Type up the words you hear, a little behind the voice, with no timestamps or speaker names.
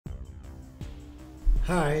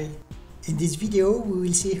Hi! In this video we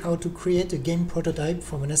will see how to create a game prototype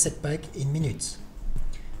from an asset pack in minutes.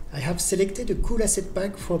 I have selected a cool asset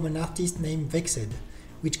pack from an artist named Vexed,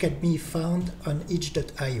 which can be found on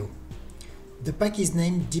itch.io. The pack is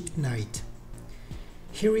named Deep Night.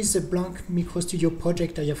 Here is the blank microStudio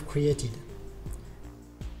project I have created.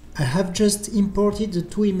 I have just imported the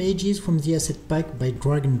two images from the asset pack by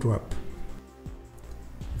drag and drop.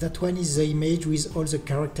 That one is the image with all the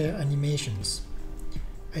character animations.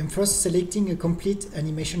 I am first selecting a complete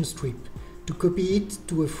animation strip to copy it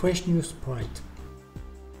to a fresh new sprite.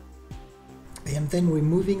 I am then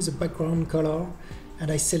removing the background color and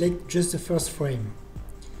I select just the first frame.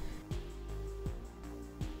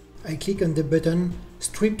 I click on the button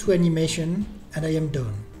Strip to Animation and I am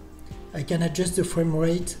done. I can adjust the frame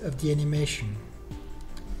rate of the animation.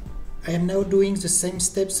 I am now doing the same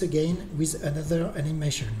steps again with another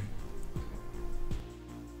animation.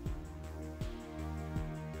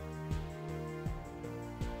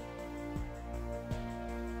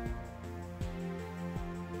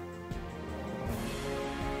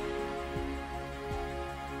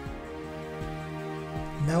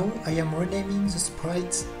 Now I am renaming the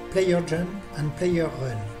sprites Player Jump and Player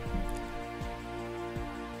Run.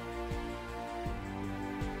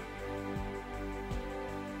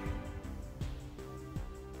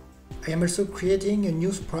 I am also creating a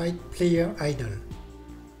new sprite Player Idle.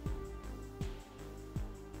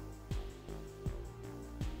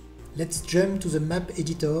 Let's jump to the map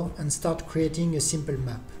editor and start creating a simple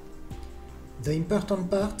map. The important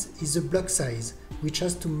part is the block size, which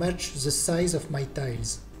has to match the size of my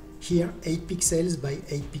tiles. Here 8 pixels by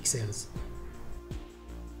 8 pixels.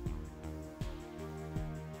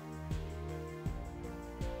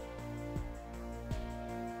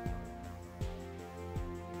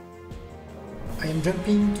 I am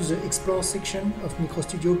jumping to the Explore section of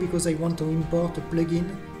microStudio because I want to import a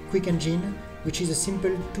plugin, Quick Engine, which is a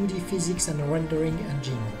simple 2D physics and rendering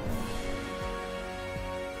engine.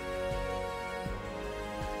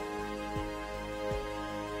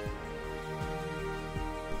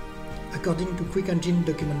 According to Quick Engine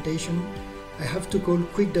documentation, I have to call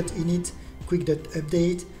quick.init,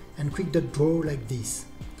 quick.update and quick.draw like this.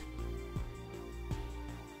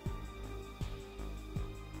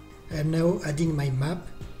 I am now adding my map,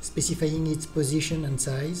 specifying its position and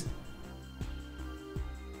size.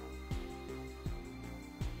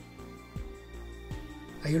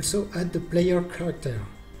 I also add the player character.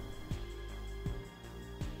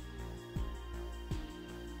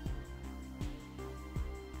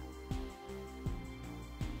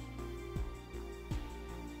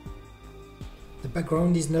 The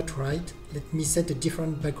background is not right. Let me set a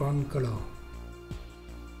different background color.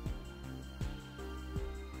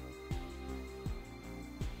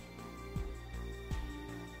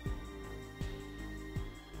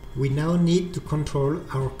 We now need to control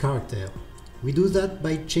our character. We do that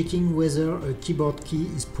by checking whether a keyboard key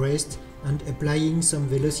is pressed and applying some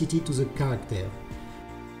velocity to the character.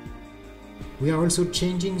 We are also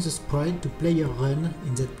changing the sprite to Player Run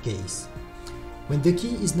in that case. When the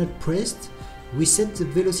key is not pressed, we set the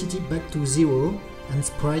velocity back to 0 and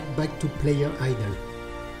sprite back to Player Idle.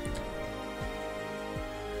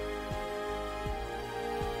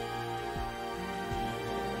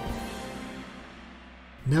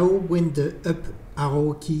 Now when the up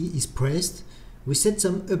arrow key is pressed, we set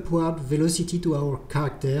some upward velocity to our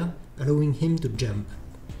character, allowing him to jump.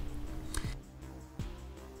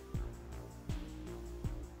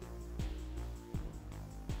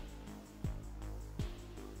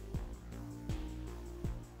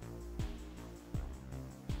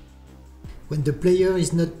 When the player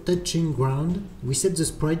is not touching ground, we set the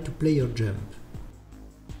sprite to Player Jump.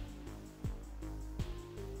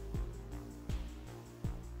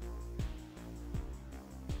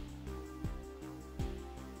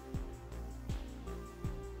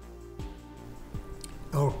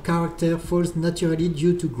 Our character falls naturally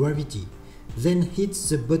due to gravity, then hits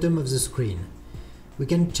the bottom of the screen. We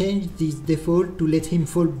can change this default to let him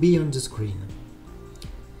fall beyond the screen.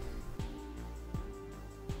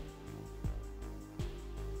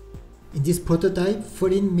 In this prototype,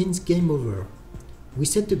 falling means game over. We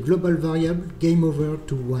set a global variable game over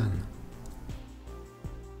to 1.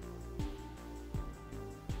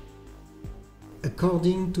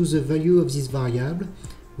 According to the value of this variable,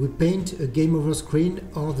 we paint a game over screen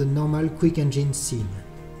or the normal Quick Engine scene.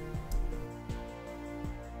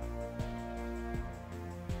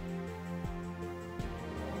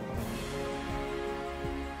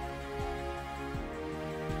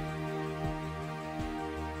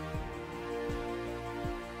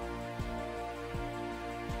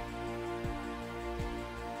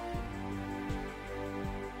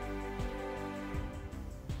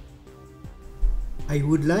 I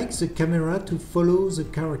would like the camera to follow the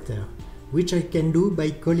character, which I can do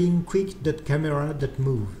by calling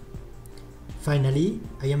quick.camera.move. Finally,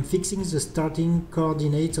 I am fixing the starting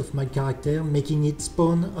coordinates of my character, making it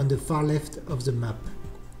spawn on the far left of the map.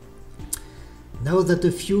 Now that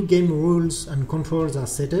a few game rules and controls are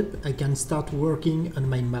set up, I can start working on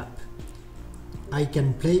my map. I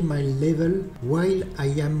can play my level while I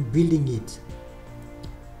am building it.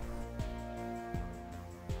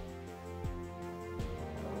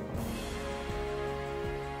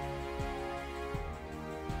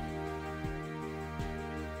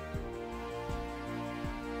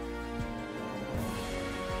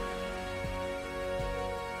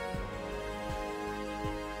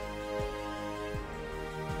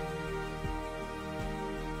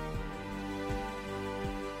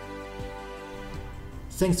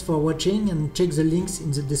 Thanks for watching, and check the links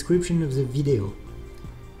in the description of the video.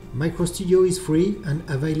 microStudio is free and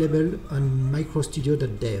available on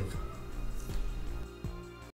microstudio.dev.